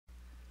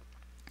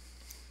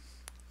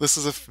This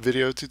is a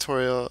video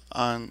tutorial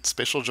on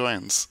spatial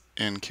joins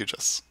in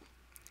QGIS.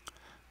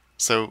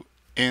 So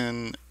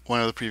in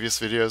one of the previous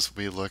videos,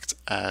 we looked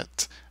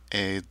at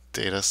a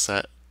data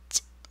set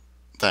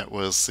that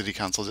was city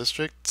council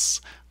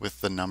districts with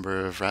the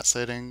number of rat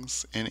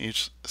sightings in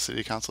each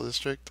city council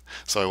district.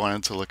 So I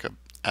wanted to look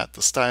at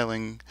the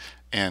styling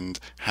and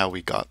how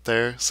we got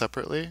there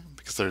separately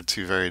because they're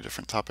two very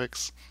different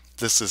topics.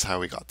 This is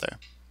how we got there.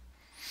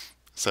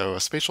 So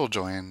a spatial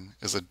join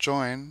is a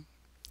join.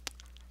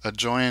 A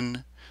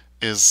join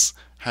is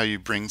how you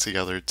bring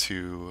together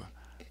two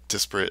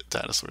disparate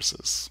data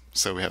sources.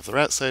 So we have the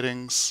rat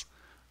sightings,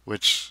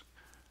 which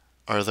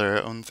are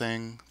their own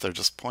thing. They're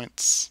just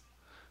points,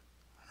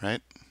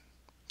 right?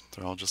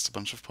 They're all just a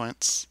bunch of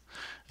points.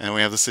 And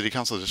we have the city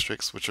council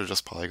districts, which are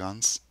just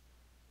polygons.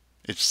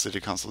 Each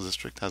city council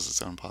district has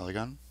its own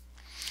polygon.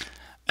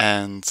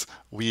 And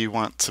we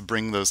want to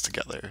bring those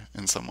together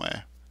in some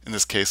way. In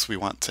this case, we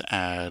want to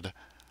add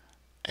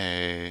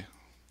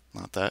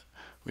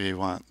we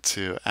want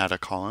to add a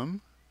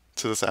column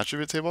to this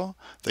attribute table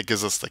that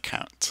gives us the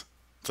count,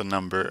 the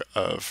number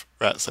of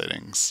rat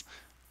sightings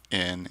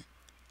in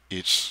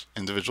each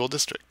individual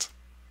district.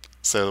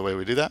 So the way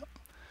we do that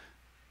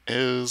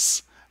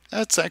is,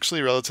 it's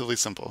actually relatively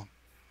simple.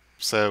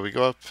 So we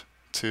go up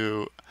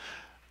to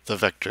the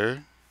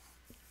vector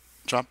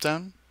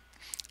dropdown,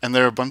 and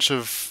there are a bunch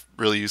of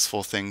really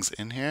useful things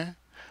in here,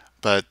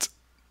 but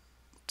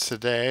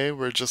today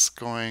we're just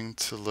going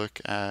to look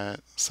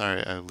at,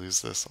 sorry, I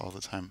lose this all the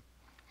time,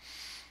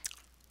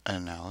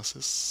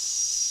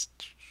 analysis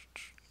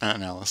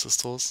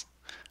tools,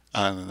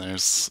 and then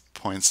there's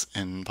points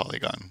in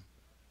polygon,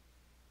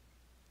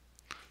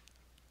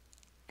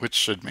 which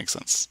should make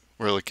sense.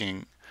 We're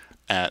looking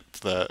at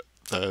the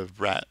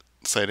rat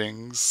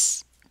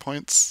sightings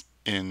points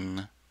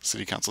in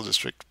city council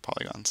district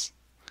polygons.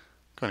 I'm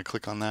going to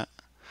click on that.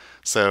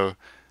 So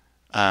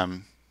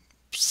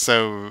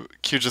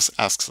QGIS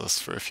asks us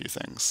for a few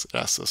things. It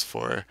asks us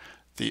for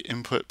the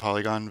input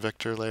polygon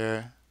vector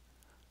layer.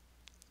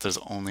 There's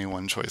only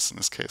one choice in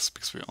this case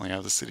because we only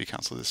have the city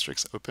council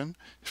districts open.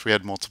 If we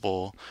had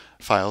multiple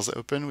files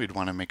open, we'd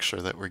want to make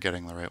sure that we're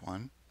getting the right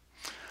one.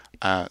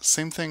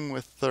 Same thing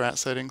with the rat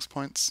sightings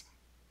points.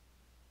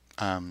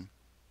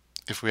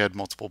 If we had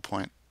multiple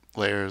point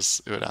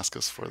layers, it would ask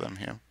us for them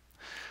here.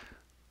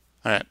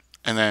 All right,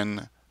 and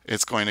then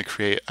it's going to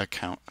create a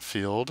count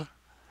field.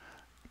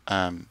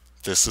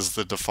 This is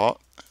the default.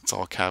 It's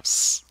all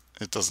caps.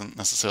 It doesn't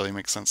necessarily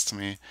make sense to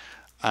me.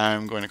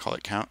 I'm going to call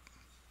it count.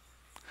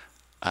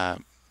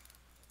 That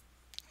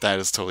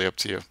is totally up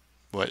to you,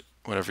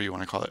 whatever you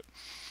want to call it.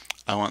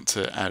 I want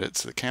to add it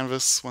to the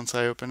canvas once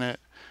I open it,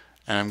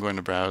 and I'm going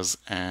to browse,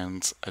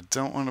 and I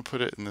don't want to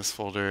put it in this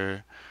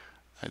folder.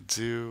 I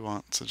do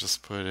want to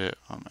just put it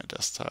on my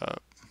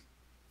desktop.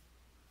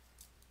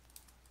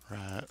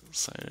 Rat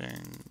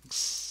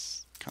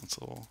sightings,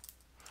 council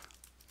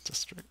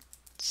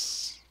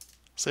districts,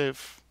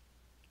 save.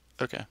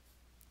 Okay.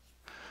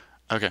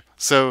 Okay,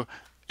 so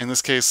in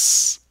this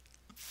case,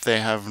 they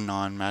have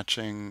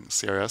non-matching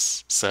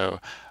CRS, so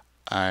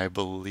I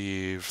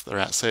believe the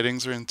rat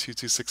sightings are in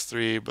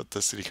 2263, but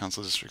the city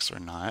council districts are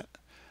not.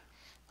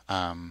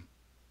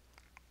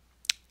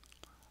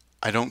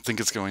 I don't think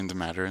it's going to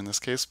matter in this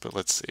case, but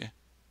let's see.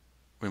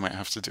 We might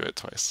have to do it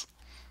twice.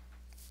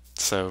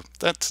 So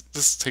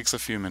this takes a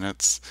few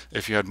minutes.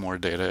 If you had more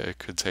data, it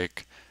could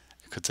take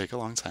a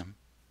long time.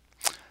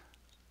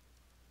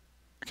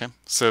 Okay,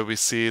 so we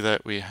see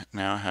that we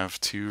now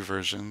have two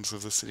versions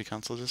of the city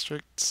council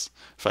districts.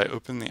 If I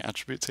open the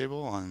attribute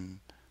table on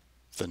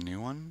the new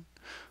one,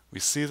 we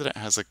see that it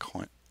has a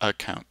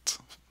count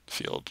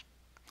field.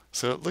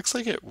 So it looks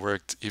like it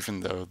worked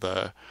even though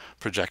the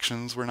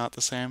projections were not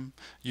the same.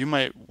 You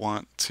might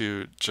want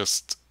to,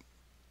 just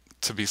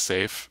to be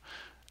safe,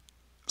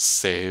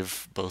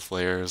 save both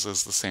layers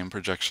as the same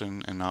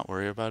projection and not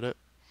worry about it.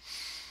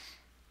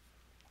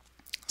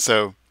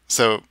 So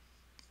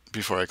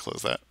before I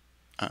close that,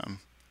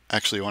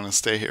 actually want to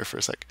stay here for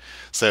a sec.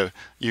 So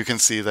you can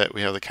see that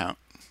we have the count.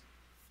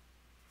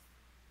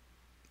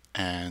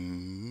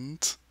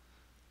 And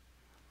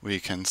we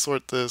can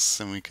sort this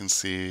and we can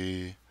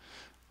see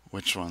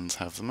which ones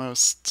have the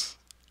most.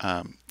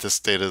 This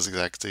data is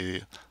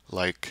exactly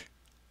like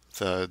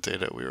the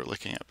data we were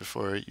looking at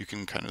before. You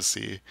can kind of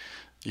see,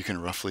 you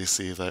can roughly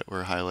see that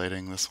we're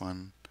highlighting this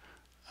one.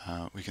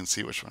 We can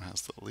see which one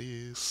has the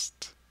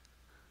least.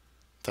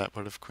 That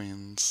part of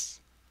Queens.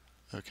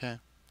 Okay.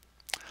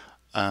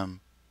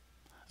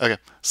 Okay,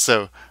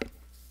 so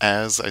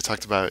as I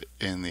talked about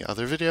in the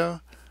other video,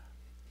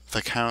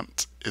 the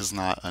count is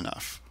not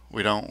enough.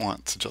 We don't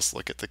want to just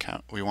look at the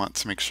count. We want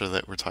to make sure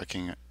that we're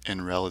talking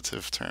in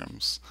relative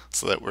terms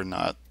so that we're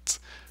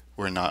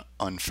not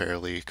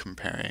unfairly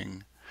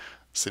comparing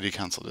city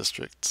council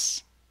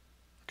districts.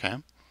 Okay?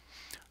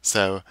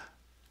 So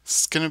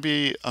it's going to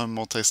be a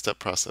multi-step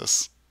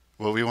process.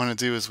 What we want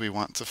to do is we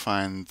want to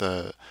find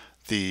the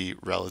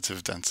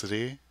relative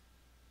density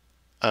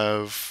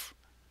of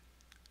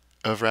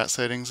rat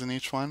sightings in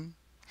each one.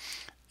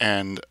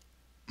 And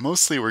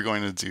mostly we're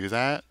going to do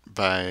that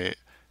by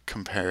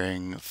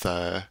comparing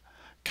the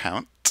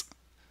count.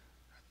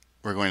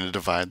 We're going to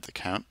divide the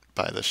count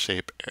by the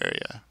shape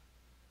area.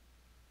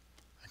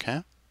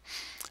 Okay?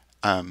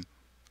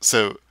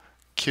 So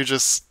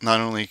QGIS not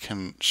only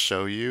can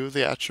show you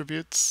the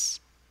attributes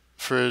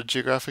for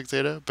geographic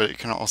data, but it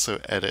can also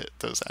edit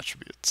those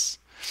attributes.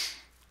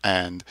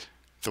 And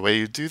the way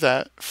you do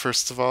that,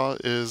 first of all,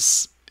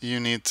 is you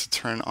need to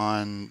turn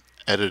on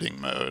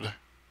editing mode.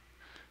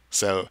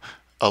 So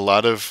a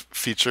lot of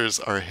features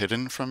are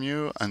hidden from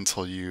you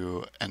until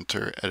you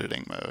enter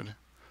editing mode.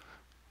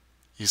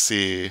 You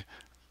see,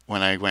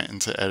 when I went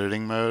into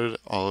editing mode,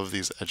 all of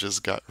these edges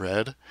got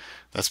red.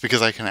 That's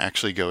because I can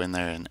actually go in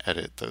there and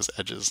edit those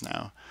edges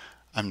now.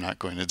 I'm not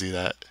going to do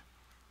that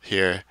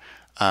here.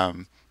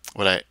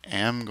 What I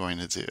am going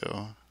to do,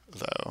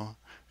 though,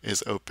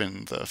 is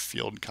open the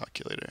field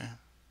calculator.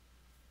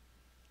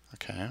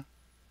 Okay.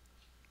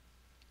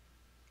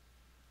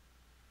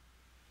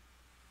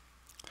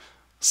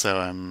 So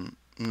I'm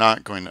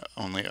not going to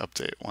only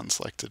update one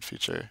selected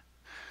feature.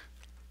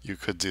 You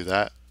could do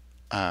that.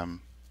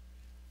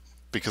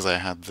 Because I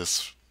had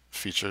this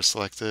feature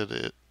selected,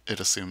 it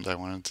assumed I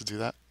wanted to do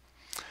that.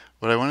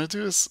 What I want to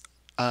do is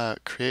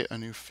create a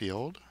new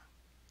field,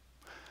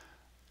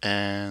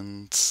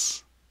 and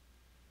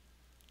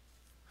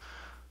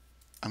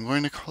I'm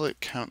going to call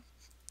it count,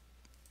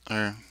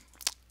 or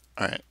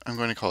alright, I'm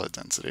going to call it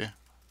density.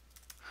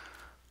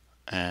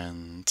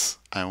 And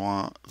I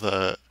want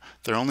there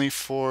are only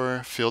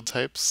 4 field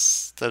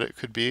types that it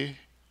could be,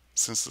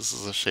 since this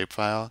is a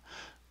shapefile.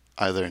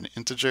 Either an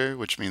integer,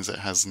 which means it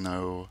has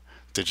no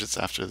digits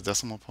after the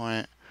decimal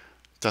point,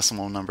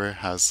 decimal number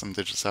has some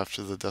digits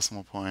after the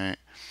decimal point,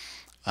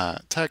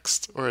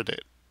 text, or a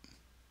date.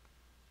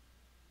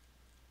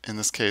 In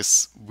this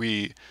case,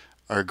 we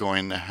are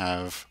going to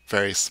have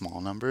very small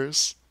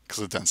numbers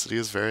because the density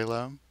is very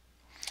low.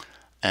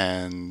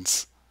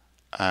 And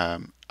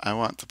I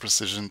want the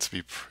precision to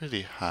be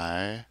pretty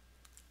high.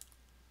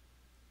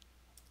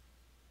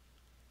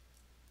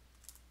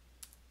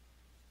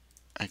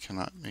 I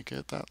cannot make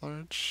it that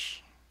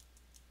large.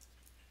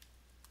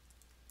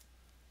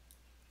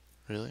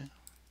 Really?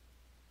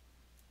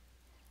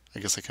 I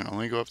guess I can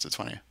only go up to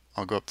 20.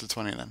 I'll go up to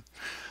 20 then.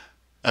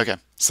 Okay,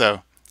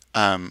 so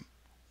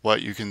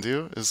what you can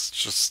do is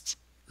just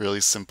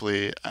really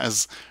simply,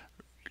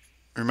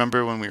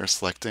 remember when we were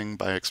selecting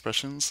by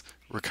expressions,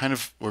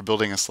 we're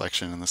building a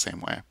selection in the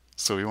same way.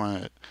 So we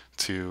want it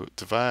to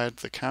divide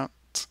the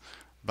count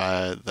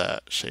by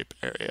that shape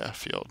area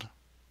field.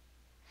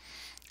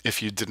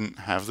 If you didn't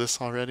have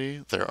this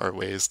already, there are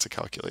ways to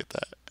calculate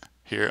that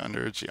here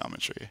under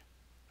geometry,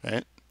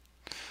 right?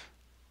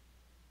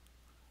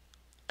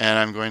 And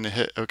I'm going to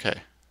hit OK.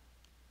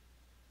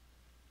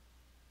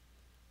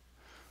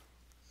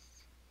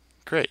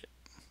 Great.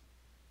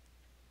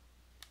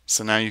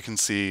 So now you can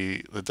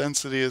see the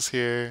density is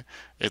here.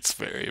 It's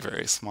very,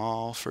 very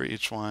small for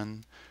each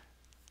one.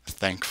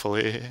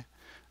 Thankfully,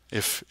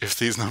 if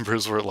these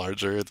numbers were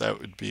larger, that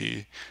would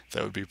be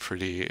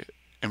pretty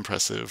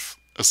impressive.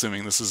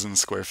 Assuming this is in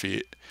square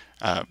feet,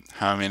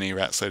 how many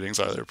rat sightings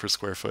are there per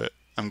square foot?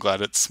 I'm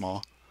glad it's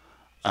small.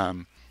 I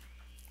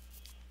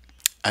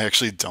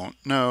actually don't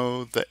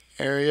know the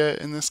area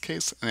in this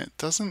case, and it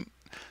doesn't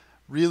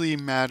really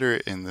matter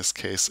in this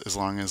case as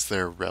long as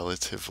they're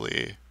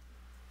relatively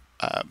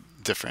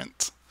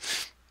different.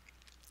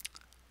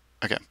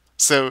 Okay,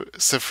 so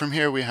from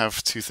here we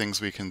have 2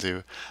 things we can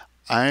do.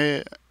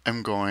 I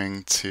am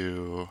going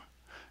to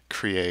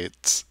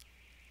create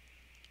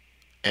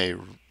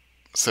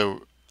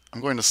so I'm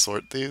going to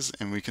sort these,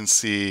 and we can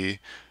see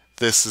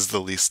this is the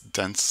least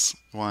dense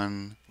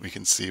one. We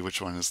can see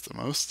which one is the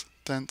most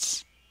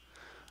dense.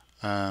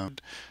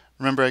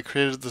 Remember, I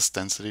created this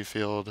density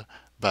field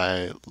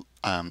by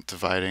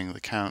dividing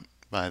the count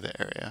by the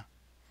area.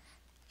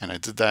 And I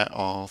did that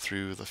all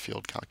through the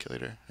field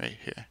calculator right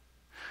here.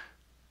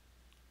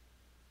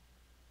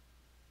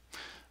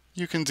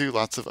 You can do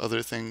lots of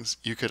other things.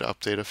 You could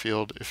update a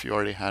field if you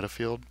already had a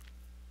field,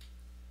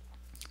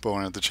 but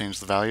wanted to change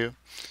the value.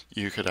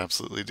 You could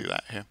absolutely do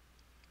that here.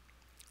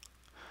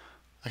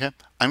 Okay,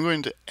 I'm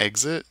going to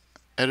exit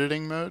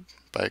editing mode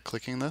by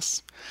clicking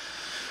this.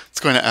 It's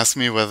going to ask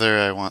me whether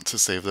I want to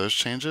save those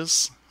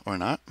changes or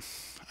not.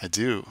 I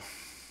do,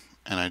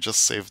 and I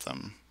just saved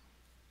them.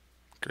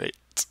 Great.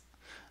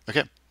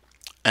 Okay,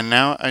 and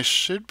now I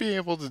should be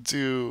able to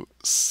do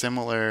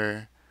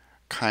similar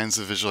kinds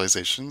of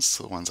visualizations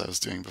to the ones I was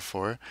doing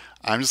before.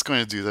 I'm just going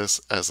to do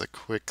this as a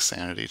quick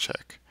sanity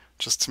check,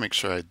 just to make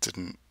sure I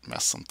didn't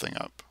mess something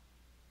up.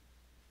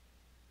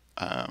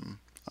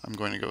 I'm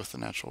going to go with the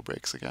natural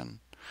breaks again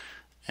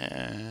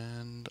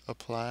and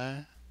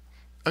apply.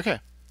 Okay,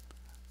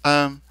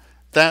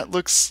 that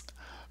looks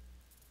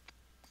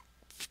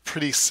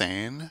pretty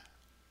sane.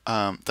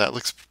 That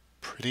looks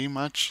pretty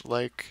much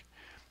like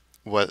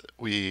what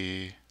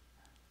we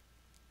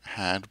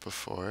had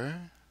before.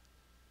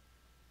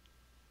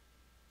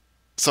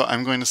 So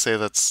I'm going to say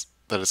that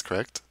is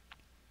correct.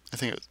 I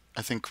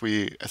think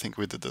we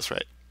did this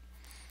right.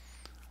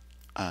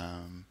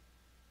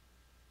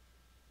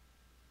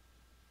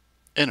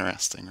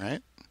 Interesting,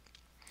 right?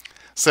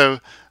 So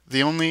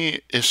the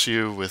only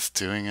issue with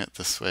doing it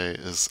this way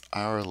is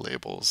our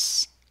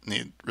labels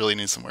really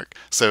need some work.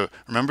 So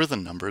remember the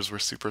numbers were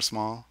super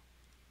small,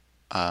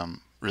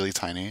 really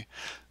tiny.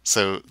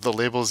 So the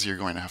labels you're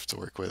going to have to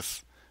work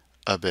with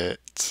a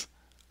bit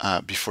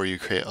before you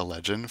create a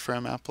legend for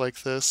a map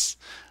like this.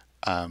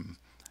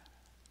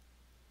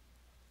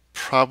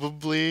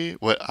 Probably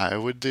what I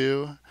would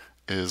do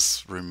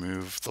is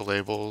remove the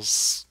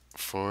labels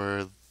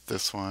for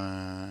this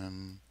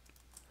one,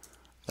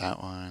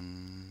 that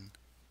one,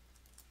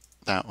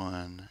 that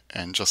one,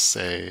 and just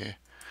say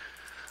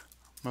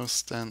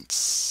most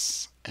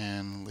dense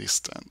and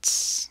least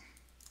dense.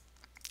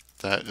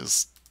 That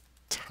is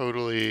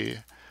totally,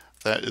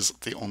 that is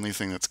the only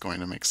thing that's going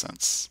to make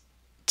sense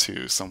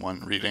to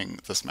someone reading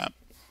this map.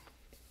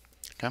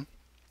 Okay?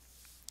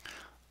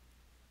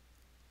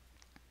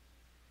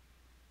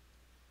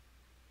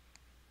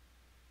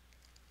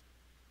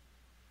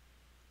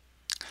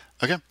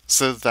 Okay,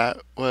 so that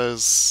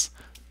was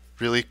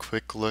really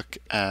quick look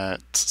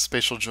at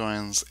spatial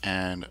joins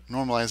and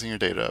normalizing your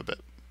data a bit.